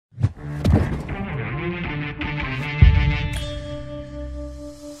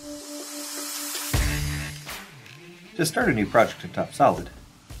To start a new project in TopSolid,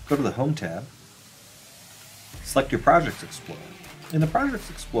 go to the Home tab, select your Projects Explorer. In the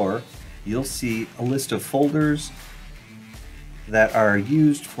Projects Explorer, you'll see a list of folders that are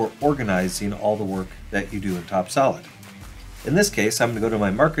used for organizing all the work that you do in TopSolid. In this case, I'm going to go to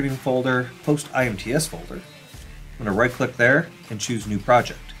my Marketing folder, Post IMTS folder. I'm going to right-click there and choose New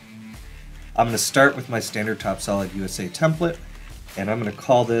Project. I'm going to start with my standard TopSolid USA template, and I'm going to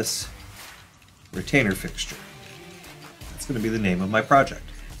call this Retainer Fixture. That's going to be the name of my project.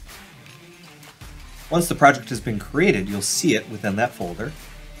 Once the project has been created, you'll see it within that folder,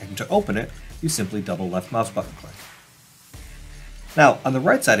 and to open it, you simply double left mouse button click. Now, on the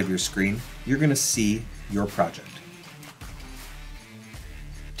right side of your screen, you're going to see your project.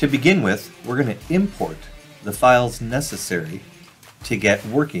 To begin with, we're going to import the files necessary to get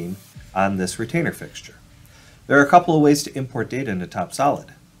working on this retainer fixture. There are a couple of ways to import data into TopSolid.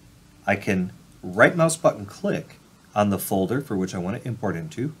 I can right mouse button click on the folder for which I want to import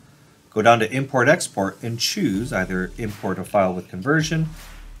into, go down to Import Export and choose either import a file with conversion,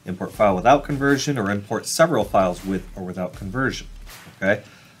 import file without conversion, or import several files with or without conversion. Okay,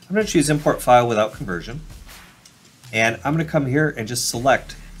 I'm going to choose import file without conversion, and I'm going to come here and just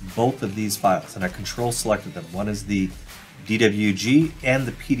select both of these files, and I control selected them. One is the DWG and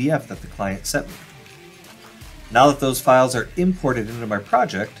the PDF that the client sent me. Now that those files are imported into my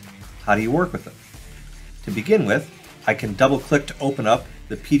project, how do you work with them? To begin with, I can double click to open up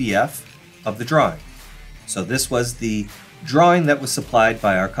the PDF of the drawing. So this was the drawing that was supplied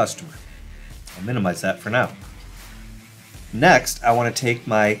by our customer. I'll minimize that for now. Next, I want to take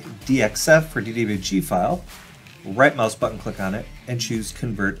my DXF for DWG file, right mouse button click on it, and choose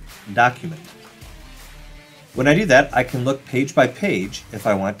Convert Document. When I do that, I can look page by page if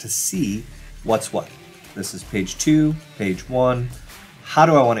I want to see what's what. This is page 2, page 1. How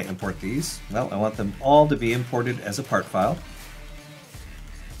do I want to import these? Well, I want them all to be imported as a part file.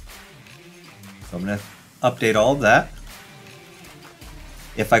 So I'm going to update all of that.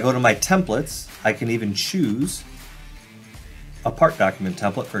 If I go to my templates, I can even choose a part document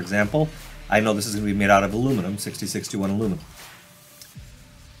template. For example, I know this is going to be made out of aluminum, 6621 aluminum.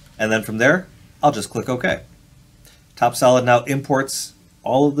 And then from there, I'll just click OK. TopSolid now imports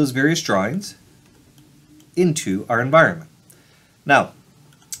all of those various drawings into our environment. Now,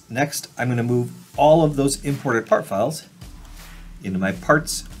 next I'm going to move all of those imported part files into my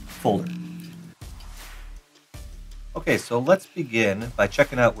parts folder. Okay, so let's begin by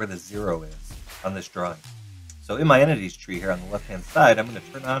checking out where the 0 is on this drawing. So in my entities tree here on the left hand side, I'm going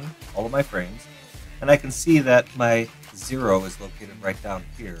to turn on all of my frames, and I can see that my 0 is located right down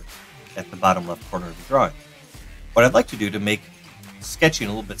here at the bottom left corner of the drawing. What I'd like to do to make sketching a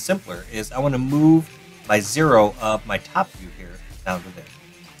little bit simpler is I want to move my 0 of my top view here down to there.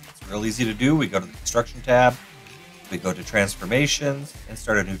 It's real easy to do. We go to the Construction tab, we go to Transformations and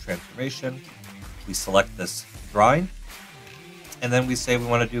start a new transformation. We select this drawing, and then we say we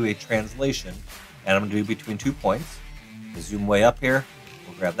want to do a translation, and I'm going to do between 2 points. We'll zoom way up here,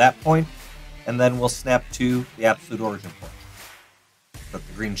 we'll grab that point, and then we'll snap to the absolute origin point. Click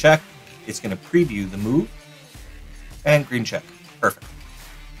the green check, it's going to preview the move, and green check. Perfect.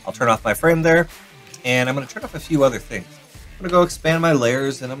 I'll turn off my frame there, and I'm going to turn off a few other things. I'm going to go expand my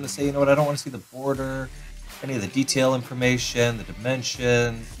layers, and I'm going to say, you know what, I don't want to see the border, any of the detail information, the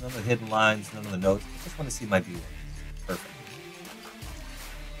dimensions, none of the hidden lines, none of the notes. I just want to see my view. Perfect.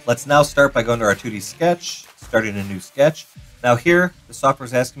 Let's now start by going to our 2D sketch, starting a new sketch. Now here, the software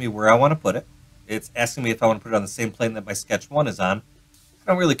is asking me where I want to put it. It's asking me if I want to put it on the same plane that my sketch 1 is on.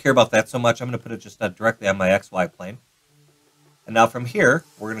 I don't really care about that so much. I'm going to put it just directly on my XY plane. And now from here,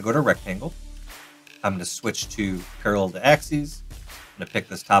 we're going to go to rectangle. I'm going to switch to parallel to axes. I'm going to pick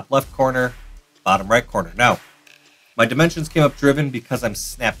this top left corner, bottom right corner. Now, my dimensions came up driven because I'm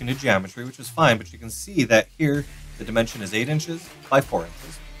snapping to geometry, which is fine, but you can see that here the dimension is 8 inches by 4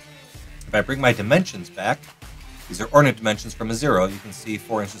 inches. If I bring my dimensions back, these are ordinate dimensions from a 0. You can see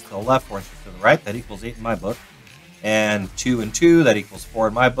 4 inches to the left, 4 inches to the right. That equals 8 in my book. And 2 and 2, that equals 4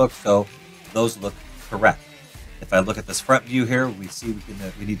 in my book. So those look correct. If I look at this front view here, we see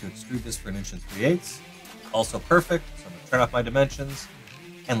we need to extrude this for 1 3/8 inches. Also perfect. So I'm going to turn off my dimensions,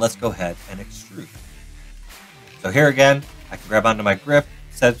 and let's go ahead and extrude. So here again, I can grab onto my grip,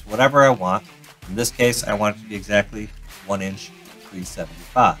 set whatever I want. In this case, I want it to be exactly 1 inch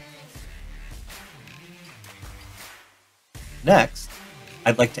 3/75. Next,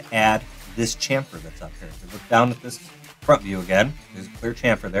 I'd like to add this chamfer that's up here. If we look down at this front view again, there's a clear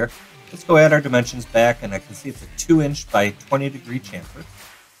chamfer there. Let's go add our dimensions back, and I can see it's a 2 inch by 20 degree chamfer.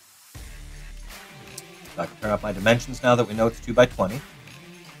 So I can turn off my dimensions now that we know it's 2 by 20.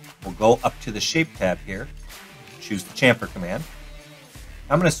 We'll go up to the Shape tab here, choose the chamfer command.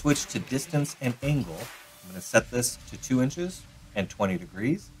 I'm going to switch to distance and angle. I'm going to set this to 2 inches and 20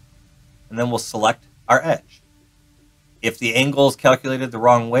 degrees, and then we'll select our edge. If the angle is calculated the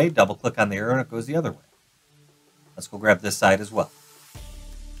wrong way, double click on the arrow and it goes the other way. Let's go grab this side as well.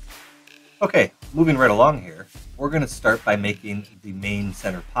 Okay, moving right along here, we're going to start by making the main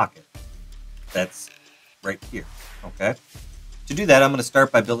center pocket. That's right here, okay? To do that, I'm going to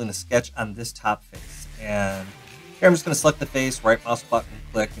start by building a sketch on this top face. And here I'm just going to select the face, right mouse button,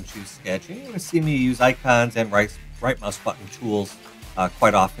 click, and choose sketch. And you're going to see me use icons and right mouse button tools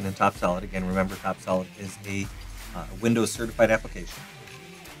quite often in TopSolid. Again, remember TopSolid is a Windows certified application.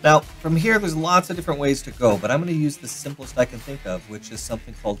 Now, from here, there's lots of different ways to go, but I'm going to use the simplest I can think of, which is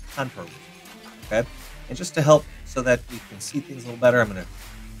something called Contour Wizard. Okay? And just to help so that you can see things a little better, I'm going to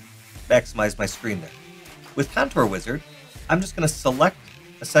maximize my screen there. With Contour Wizard, I'm just going to select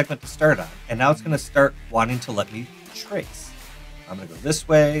a segment to start on, and now it's going to start wanting to let me trace. I'm going to go this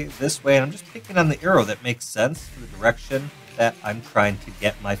way, and I'm just picking on the arrow that makes sense for the direction that I'm trying to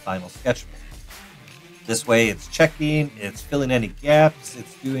get my final sketch for. This way it's checking, it's filling any gaps,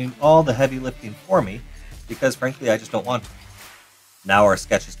 it's doing all the heavy lifting for me, because frankly I just don't want to. Now our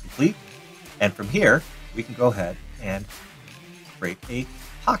sketch is complete, and from here we can go ahead and create a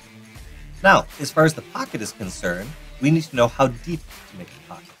pocket. Now, as far as the pocket is concerned, we need to know how deep to make the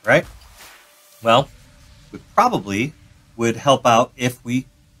pocket, right? Well, we probably would help out if we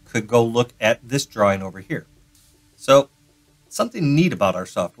could go look at this drawing over here. So, something neat about our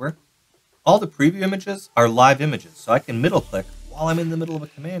software, all the preview images are live images, so I can middle click while I'm in the middle of a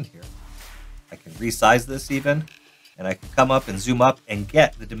command here. I can resize this even, and I can come up and zoom up and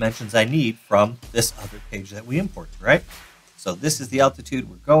get the dimensions I need from this other page that we imported, right? So this is the altitude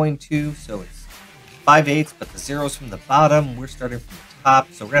we're going to, so it's 5/8, but the zero's from the bottom, we're starting from the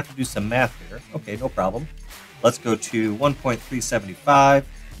top, so we're going to have to do some math here. Okay, no problem. Let's go to 1.375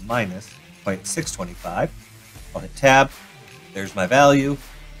 minus 0.625. I'll hit tab, there's my value,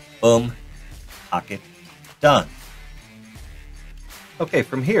 boom, pocket done. Okay,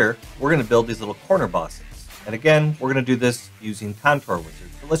 from here, we're going to build these little corner bosses. And again, we're going to do this using Contour Wizard.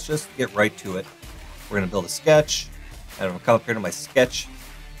 So let's just get right to it. We're going to build a sketch. And I'm going to come up here to my sketch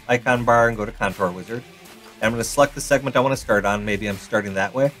icon bar and go to Contour Wizard. And I'm going to select the segment I want to start on. Maybe I'm starting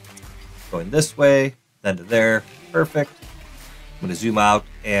that way. Going this way, then to there. Perfect. I'm going to zoom out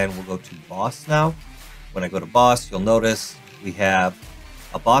and we'll go to boss now. When I go to boss, you'll notice we have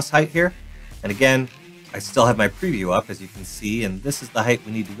a boss height here. And again, I still have my preview up, as you can see, and this is the height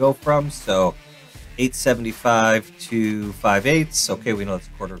we need to go from. So 875 to 5/8. Okay, we know it's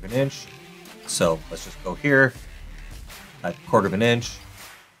 1/4 of an inch. So let's just go here, type 1/4 of an inch.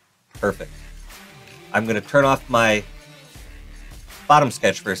 Perfect. I'm going to turn off my bottom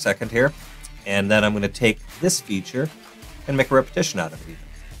sketch for a second here, and then I'm going to take this feature and make a repetition out of it even.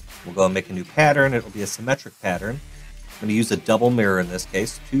 We'll go and make a new pattern. It will be a symmetric pattern. I'm going to use a double mirror in this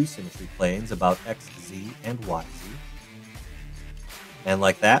case, 2 symmetry planes about X, Z, and YZ. And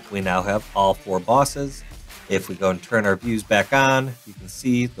like that, we now have all 4 bosses. If we go and turn our views back on, you can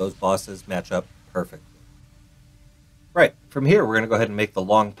see those bosses match up perfectly. Right, from here we're going to go ahead and make the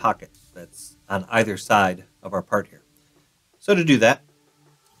long pocket that's on either side of our part here. So to do that,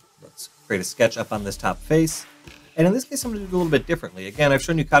 let's create a sketch up on this top face. And in this case, I'm going to do it a little bit differently. Again, I've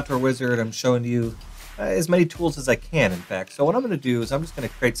shown you Contour Wizard. I'm showing you as many tools as I can, in fact. So what I'm going to do is I'm just going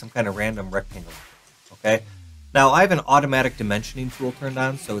to create some kind of random rectangle. Okay. Now, I have an automatic dimensioning tool turned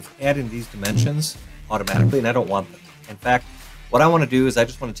on, so it's adding these dimensions automatically, and I don't want them. In fact, what I want to do is I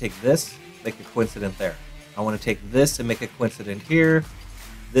just want to take this, make it coincident there. I want to take this and make it coincident here,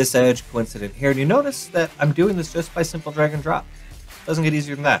 this edge coincident here. And you notice that I'm doing this just by simple drag and drop. It doesn't get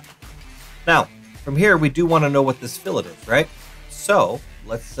easier than that. Now, from here, we do want to know what this fillet is, right? So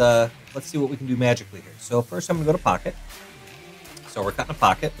let's see what we can do magically here. So first I'm going to go to pocket. So we're cutting a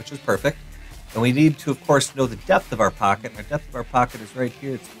pocket, which is perfect. And we need to, of course, know the depth of our pocket. And the depth of our pocket is right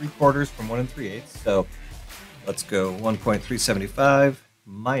here. It's 3/4 from 1 3/8. So let's go 1.375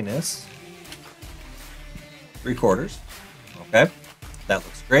 minus 3/4. Okay, that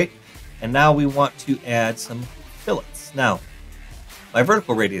looks great. And now we want to add some fillets. Now, my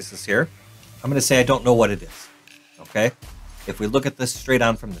vertical radius is here. I'm going to say I don't know what it is. Okay, if we look at this straight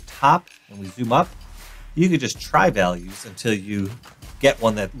on from the top and we zoom up, you could just try values until you get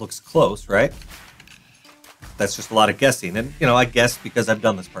one that looks close, right? That's just a lot of guessing. And, you know, I guess because I've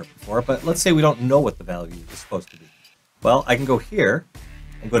done this part before, but let's say we don't know what the value is supposed to be. Well, I can go here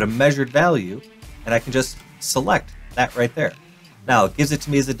and go to measured value, and I can just select that right there. Now, it gives it to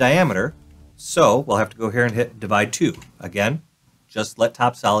me as a diameter, so we'll have to go here and hit divide 2. Again, just let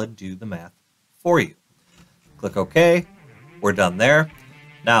TopSolid do the math for you. Click OK. We're done there.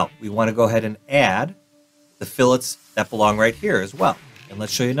 Now we want to go ahead and add the fillets that belong right here as well. And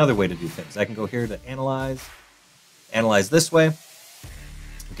let's show you another way to do things. I can go here to analyze this way,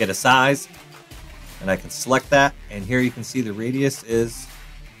 get a size, and I can select that. And here you can see the radius is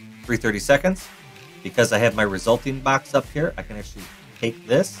 3/32. Because I have my resulting box up here, I can actually take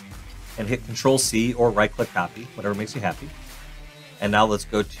this and hit Control-C or right-click copy, whatever makes you happy. And now let's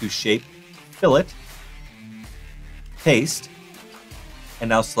go to Shape, Fillet, Paste, and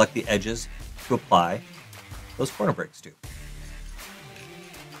now select the edges to apply those corner breaks to.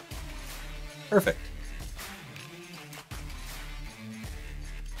 Perfect.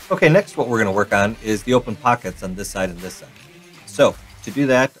 Okay, next what we're going to work on is the open pockets on this side and this side. So to do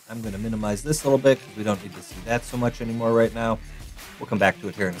that, I'm going to minimize this a little bit because we don't need to see that so much anymore right now. We'll come back to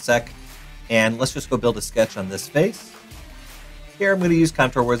it here in a sec. And let's just go build a sketch on this face. Here I'm going to use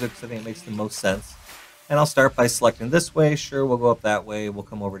Contour Wizard because I think it makes the most sense. And I'll start by selecting this way. Sure, we'll go up that way. We'll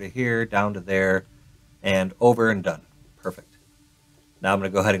come over to here, down to there, and over and done. Perfect. Now I'm going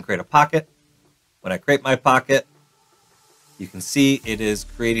to go ahead and create a pocket. When I create my pocket, you can see it is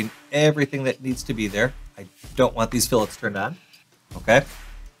creating everything that needs to be there. I don't want these fillets turned on. Okay.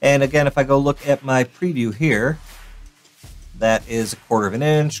 And again, if I go look at my preview here, that is 1/4 of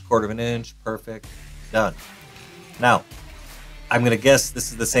an inch, perfect, done. Now, I'm going to guess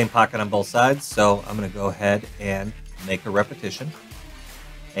this is the same pocket on both sides, so I'm going to go ahead and make a repetition.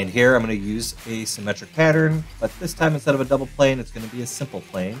 And here I'm going to use a symmetric pattern, but this time instead of a double plane, it's going to be a simple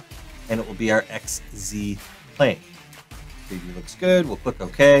plane, and it will be our XZ plane. Preview looks good. We'll click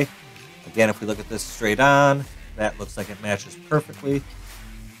OK. Again, if we look at this straight on, that looks like it matches perfectly.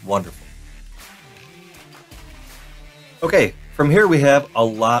 Wonderful. Okay, from here we have a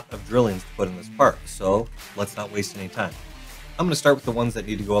lot of drillings to put in this part, so let's not waste any time. I'm going to start with the ones that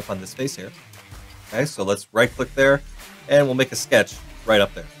need to go up on this face here. Okay, so let's right-click there, and we'll make a sketch right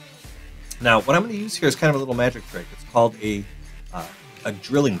up there. Now, what I'm going to use here is kind of a little magic trick. It's called a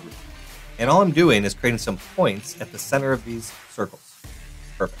drilling group. And all I'm doing is creating some points at the center of these circles.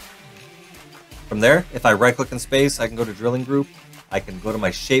 Perfect. From there, if I right-click in space, I can go to Drilling Group. I can go to my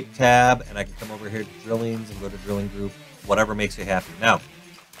Shape tab, and I can come over here to Drillings and go to Drilling Group, whatever makes you happy. Now,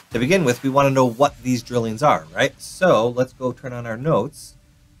 to begin with, we want to know what these drillings are, right? So let's go turn on our notes,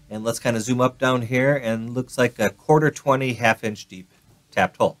 and let's kind of zoom up down here, and looks like a 1/4 20 1/2 deep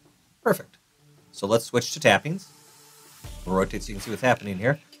tapped hole. Perfect. So let's switch to tappings. We'll rotate so you can see what's happening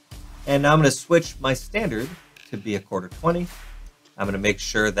here. And now I'm going to switch my standard to be a 1/4 20. I'm going to make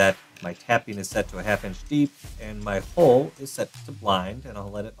sure that my tapping is set to a 1/2 deep, and my hole is set to blind, and I'll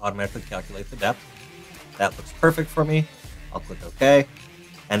let it automatically calculate the depth. That looks perfect for me. I'll click OK.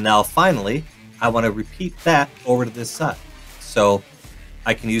 And now finally, I want to repeat that over to this side. So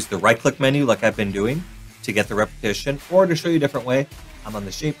I can use the right-click menu like I've been doing to get the repetition, or to show you a different way, I'm on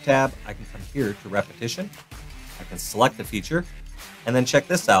the Shape tab. I can come here to Repetition. I can select the feature, and then check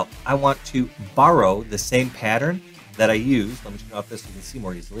this out. I want to borrow the same pattern that I used. Let me turn off this so you can see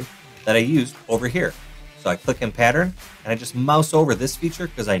more easily. That I used over here. So I click in Pattern, and I just mouse over this feature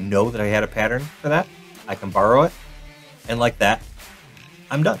because I know that I had a pattern for that. I can borrow it, and like that,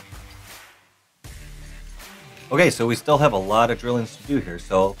 I'm done. Okay, so we still have a lot of drillings to do here,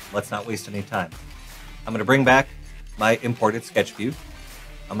 so let's not waste any time. I'm going to bring back my imported sketch view.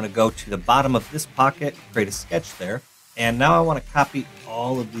 I'm going to go to the bottom of this pocket, create a sketch there, and now I want to copy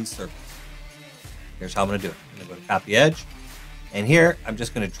all of these circles. Here's how I'm going to do it. I'm going to go to Copy Edge, and here I'm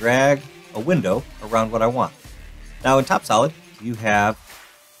just going to drag a window around what I want. Now in TopSolid, you have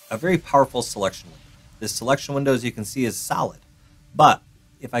a very powerful selection window. This selection window, as you can see, is solid, but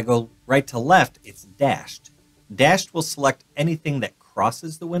if I go right to left, it's dashed. Dashed will select anything that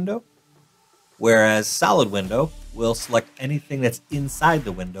crosses the window, whereas solid window will select anything that's inside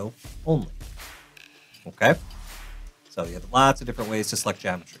the window only. Okay? So you have lots of different ways to select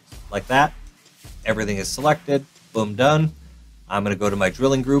geometries. Like that, everything is selected, boom, done. I'm going to go to my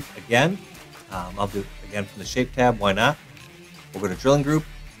drilling group again. I'll do it again from the Shape tab, why not? We'll go to Drilling Group.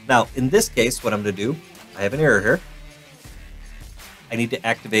 Now, in this case, what I'm going to do, I have an error here. I need to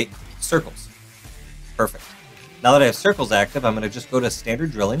activate circles. Perfect. Now that I have circles active, I'm going to just go to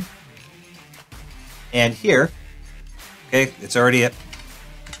Standard Drilling. And here, okay, it's already at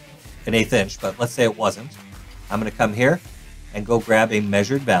an 1/8 inch, but let's say it wasn't. I'm going to come here and go grab a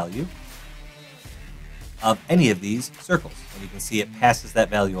measured value of any of these circles. And you can see it passes that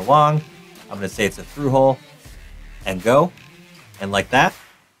value along. I'm going to say it's a through hole and go. And like that,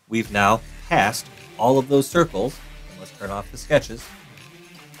 we've now passed all of those circles. And let's turn off the sketches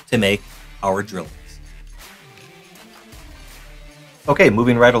to make our drillings. Okay,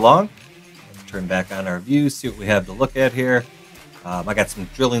 moving right along. turn back on our view, see what we have to look at here. I got some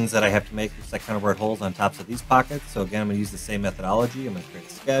drillings that I have to make. Looks like counterbored holes on tops of these pockets. So again, I'm going to use the same methodology. I'm going to create a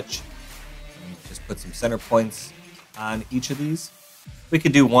sketch. And just put some center points on each of these. We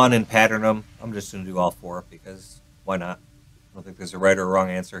could do one and pattern them. I'm just going to do all four because why not? I don't think there's a right or wrong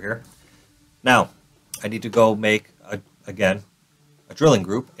answer here. Now, I need to go make, again, a drilling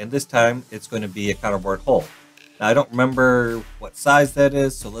group. And this time, it's going to be a counterbore hole. Now, I don't remember what size that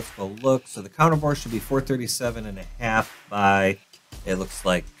is, so let's go look. So the counterbore should be 437.5 by, it looks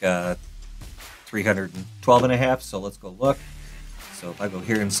like 312.5. So let's go look. So if I go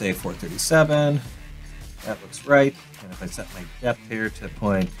here and say 437, that looks right. And if I set my depth here to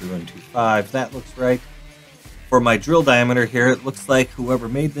 0.3125, that looks right. For my drill diameter here, it looks like whoever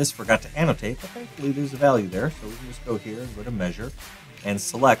made this forgot to annotate, but thankfully there's a value there. So we can just go here and go to measure and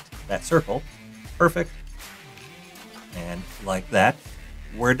select that circle. Perfect. And like that,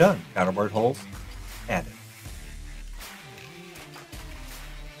 we're done. Counterbored holes added.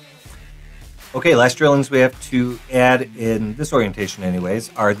 Okay, last drillings we have to add in this orientation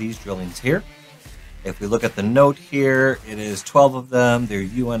anyways are these drillings here. If we look at the note here, it is 12 of them. They're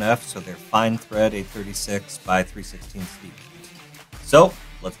UNF, so they're fine thread, 836 by 316 deep. So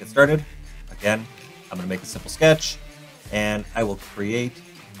let's get started. Again, I'm going to make a simple sketch, and I will create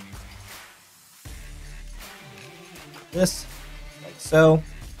this, like so.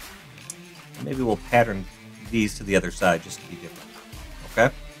 And maybe we'll pattern these to the other side just to be different.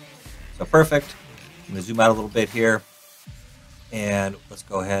 Okay? So perfect. I'm going to zoom out a little bit here, and let's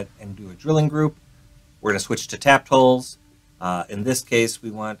go ahead and do a drilling group. We're going to switch to tapped holes. In this case, we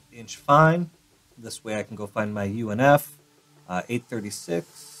want inch fine. This way I can go find my UNF.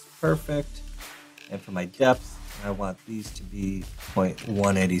 836, perfect. And for my depth, I want these to be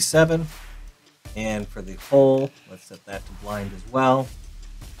 0.187. And for the hole, let's set that to blind as well.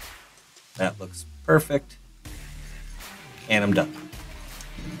 That looks perfect. And I'm done.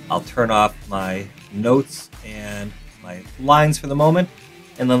 I'll turn off my notes and my lines for the moment.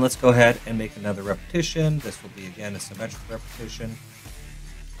 And then let's go ahead and make another repetition. This will be, again, a symmetric repetition.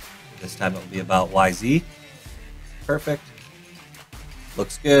 This time it will be about YZ. Perfect.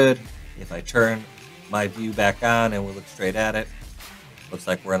 Looks good. If I turn my view back on and we look straight at it, looks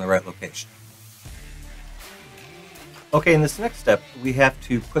like we're in the right location. Okay, in this next step, we have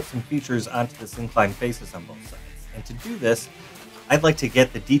to put some features onto this inclined faces on both sides. And to do this, I'd like to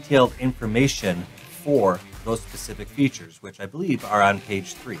get the detailed information for those specific features, which I believe are on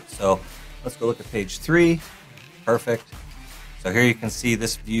page 3. So let's go look at page 3. Perfect. So here you can see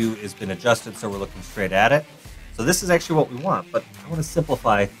this view has been adjusted so we're looking straight at it. So this is actually what we want, but I want to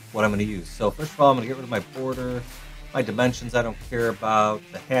simplify what I'm going to use. So first of all, I'm going to get rid of my border, my dimensions I don't care about,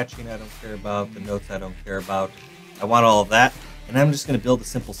 the hatching I don't care about, the notes I don't care about. I want all of that, and I'm just going to build a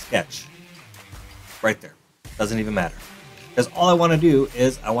simple sketch right there. Doesn't even matter. Because all I want to do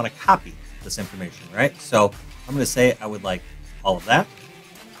is I want to copy this information, right? So I'm going to say I would like all of that.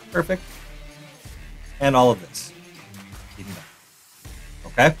 Perfect. And all of this. Even better.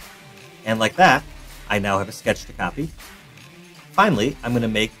 Okay? And like that, I now have a sketch to copy. Finally, I'm going to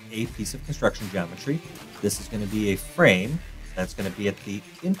make a piece of construction geometry. This is going to be a frame that's going to be at the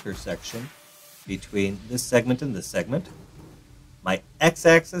intersection between this segment and this segment. My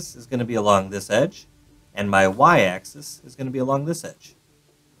x-axis is going to be along this edge, and my y-axis is going to be along this edge.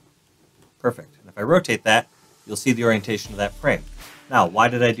 Perfect. And if I rotate that, you'll see the orientation of that frame. Now, why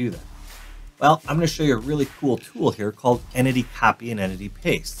did I do that? Well, I'm going to show you a really cool tool here called Entity Copy and Entity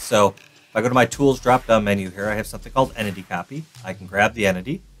Paste. So if I go to my Tools drop-down menu here, I have something called Entity Copy. I can grab the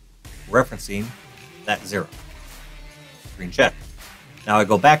entity, referencing that 0. Green check. Now I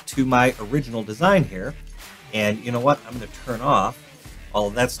go back to my original design here, and you know what? I'm going to turn off all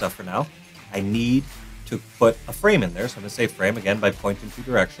of that stuff for now. I need to put a frame in there, so I'm going to say frame again by pointing 2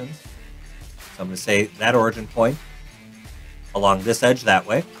 directions. So I'm going to say that origin point along this edge that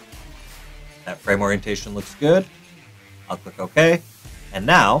way. That frame orientation looks good. I'll click OK. And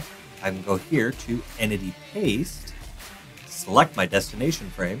now I can go here to Entity Paste, select my destination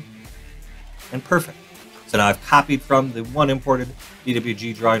frame, and perfect. So now I've copied from the one imported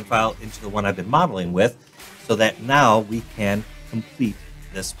DWG drawing file into the one I've been modeling with, so that now we can complete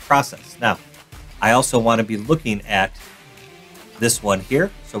this process. Now, I also want to be looking at this one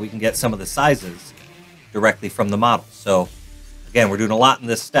here so we can get some of the sizes directly from the model. So again, we're doing a lot in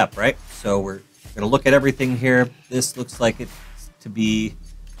this step, right? So we're going to look at everything here. This looks like it's to be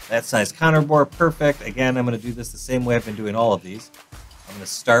that size counterbore, perfect. Again, I'm going to do this the same way I've been doing all of these. I'm going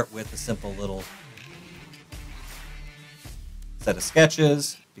to start with a simple little set of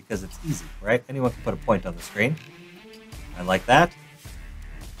sketches because it's easy, right? Anyone can put a point on the screen. I like that.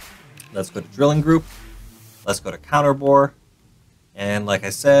 Let's go to drilling group. Let's go to counter bore. And like I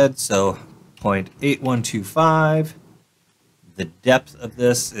said, so 0.8125. The depth of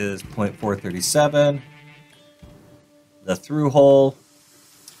this is 0.437. The through hole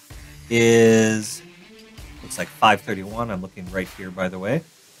is, looks like 531. I'm looking right here, by the way.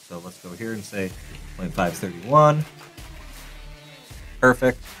 So let's go here and say 0.531.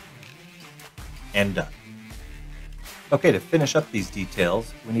 Perfect. And done. Okay, to finish up these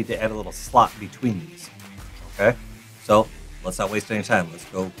details, we need to add a little slot between these. Okay, so let's not waste any time. Let's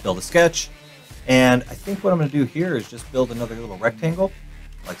go build a sketch. And I think what I'm going to do here is just build another little rectangle,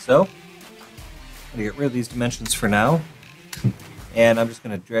 like so. I'm going to get rid of these dimensions for now. And I'm just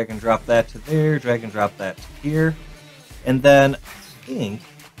going to drag and drop that to there, drag and drop that to here. And then I think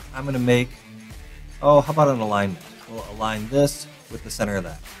I'm going to make, oh, how about an alignment? We'll align this with the center of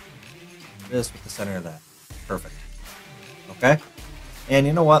that. This with the center of that. Perfect. Okay? And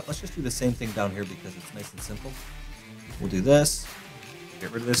you know what? Let's just do the same thing down here because it's nice and simple. We'll do this,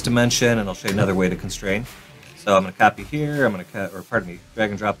 get rid of this dimension, and I'll show you another way to constrain. So I'm going to copy here, I'm going to, drag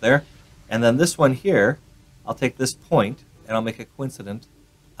and drop there. And then this one here, I'll take this point, and I'll make it coincident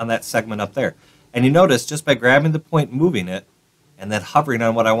on that segment up there. And you notice, just by grabbing the point, moving it, and then hovering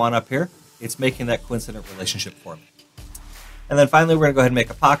on what I want up here, it's making that coincident relationship for me. And then finally, we're going to go ahead and make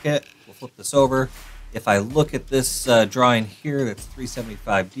a pocket. We'll flip this over. If I look at this drawing here, that's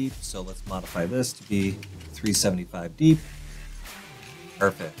 375 deep, so let's modify this to be 375 deep.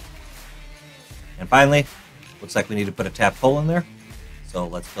 Perfect. And finally, looks like we need to put a tap hole in there. So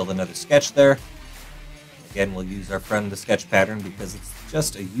let's build another sketch there. Again, we'll use our friend the sketch pattern because it's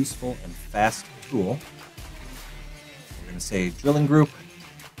just a useful and fast tool. We're going to say drilling group.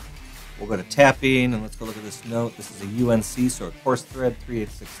 We'll go to tapping, and let's go look at this note. This is a UNC, so a coarse thread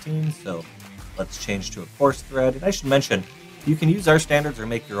 3816. So let's change to a coarse thread. And I should mention, you can use our standards or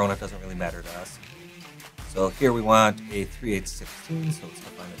make your own. It doesn't really matter to us. So here we want a 3816. So let's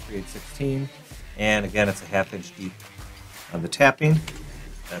define a 3816. And again, it's a 1/2 inch deep on the tapping.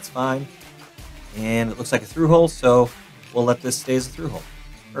 That's fine. And it looks like a through hole, so we'll let this stay as a through hole.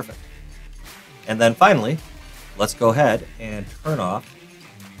 Perfect. And then finally, let's go ahead and turn off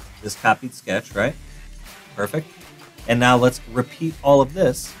this copied sketch, right? Perfect. And now let's repeat all of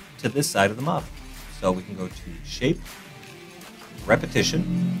this to this side of the model. So we can go to Shape, Repetition,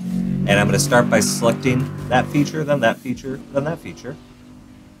 and I'm going to start by selecting that feature, then that feature, then that feature.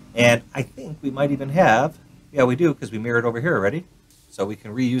 And I think we might even have, yeah, we do, because we mirrored over here already. So we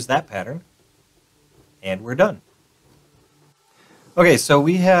can reuse that pattern, and we're done. Okay, so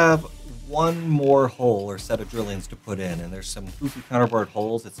we have one more hole or set of drillings to put in, and there's some goofy counterbore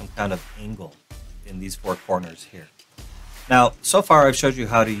holes at some kind of angle in these four corners here. Now, so far I've showed you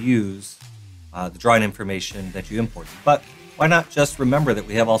how to use the drawing information that you imported, but why not just remember that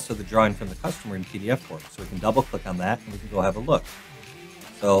we have also the drawing from the customer in PDF form, so we can double click on that and we can go have a look.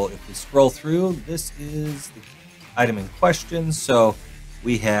 So if we scroll through, this is the item in question. So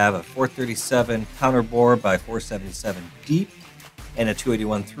we have a 437 counterbore by 477 deep and a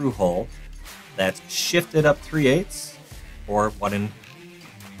 281 through hole that's shifted up 3/8 or 1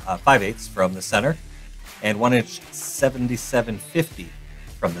 5/8 from the center and 1 inch 7750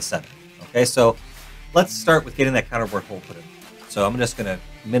 from the center. Okay, so let's start with getting that counterbore hole put in. So I'm just going to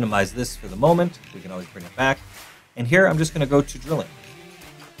minimize this for the moment. We can always bring it back. And here I'm just going to go to drilling.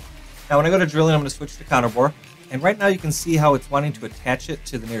 Now when I go to drilling, I'm going to switch to counterbore. And right now you can see how it's wanting to attach it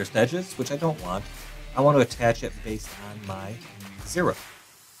to the nearest edges, which I don't want. I want to attach it based on my 0.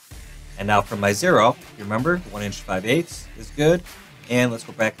 And now from my 0, you remember 1 inch 5/8 is good. And let's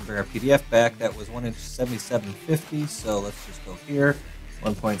go back and bring our PDF back. That was 1 inch 7750. So let's just go here,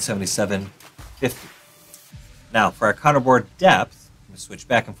 1.7750. Now for our counterbore depth, I'm going to switch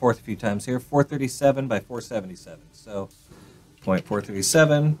back and forth a few times here. 437 by 477. So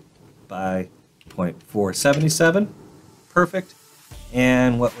 0.437 by 0.477. Perfect.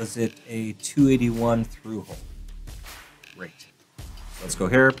 And what was it? A 281 through hole. Great. So let's go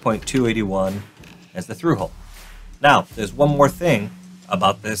here, 0.281 as the through hole. Now, there's one more thing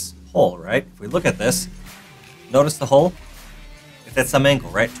about this hole, right? If we look at this, notice the hole? It's at some angle,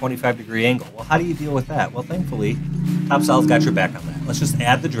 right? 25-degree angle. Well, how do you deal with that? Well, thankfully, TopSolid's got your back on that. Let's just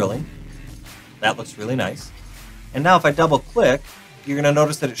add the drilling. That looks really nice. And now if I double click, you're going to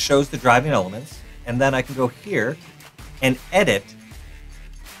notice that it shows the driving elements. And then I can go here and edit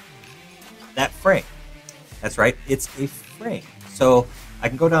that frame. That's right, it's a frame. So I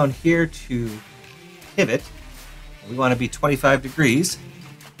can go down here to pivot. We want to be 25 degrees.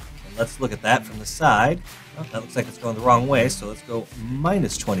 And let's look at that from the side. Oh, that looks like it's going the wrong way, so let's go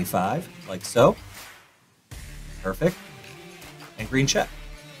minus 25, like so. Perfect. And green check.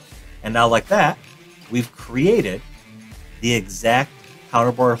 And now like that, we've created the exact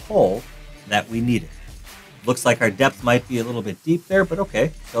counterbore hole that we needed. Looks like our depth might be a little bit deep there, but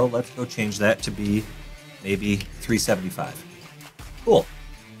okay. So let's go change that to be maybe 375. Cool.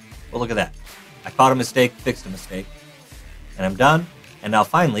 Well, look at that. I caught a mistake, fixed a mistake, and I'm done. And now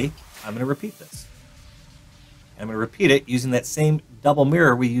finally, I'm going to repeat this. I'm going to repeat it using that same double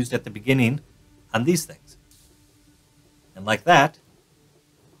mirror we used at the beginning on these things. And like that,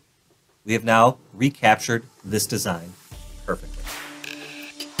 we have now recaptured this design perfectly.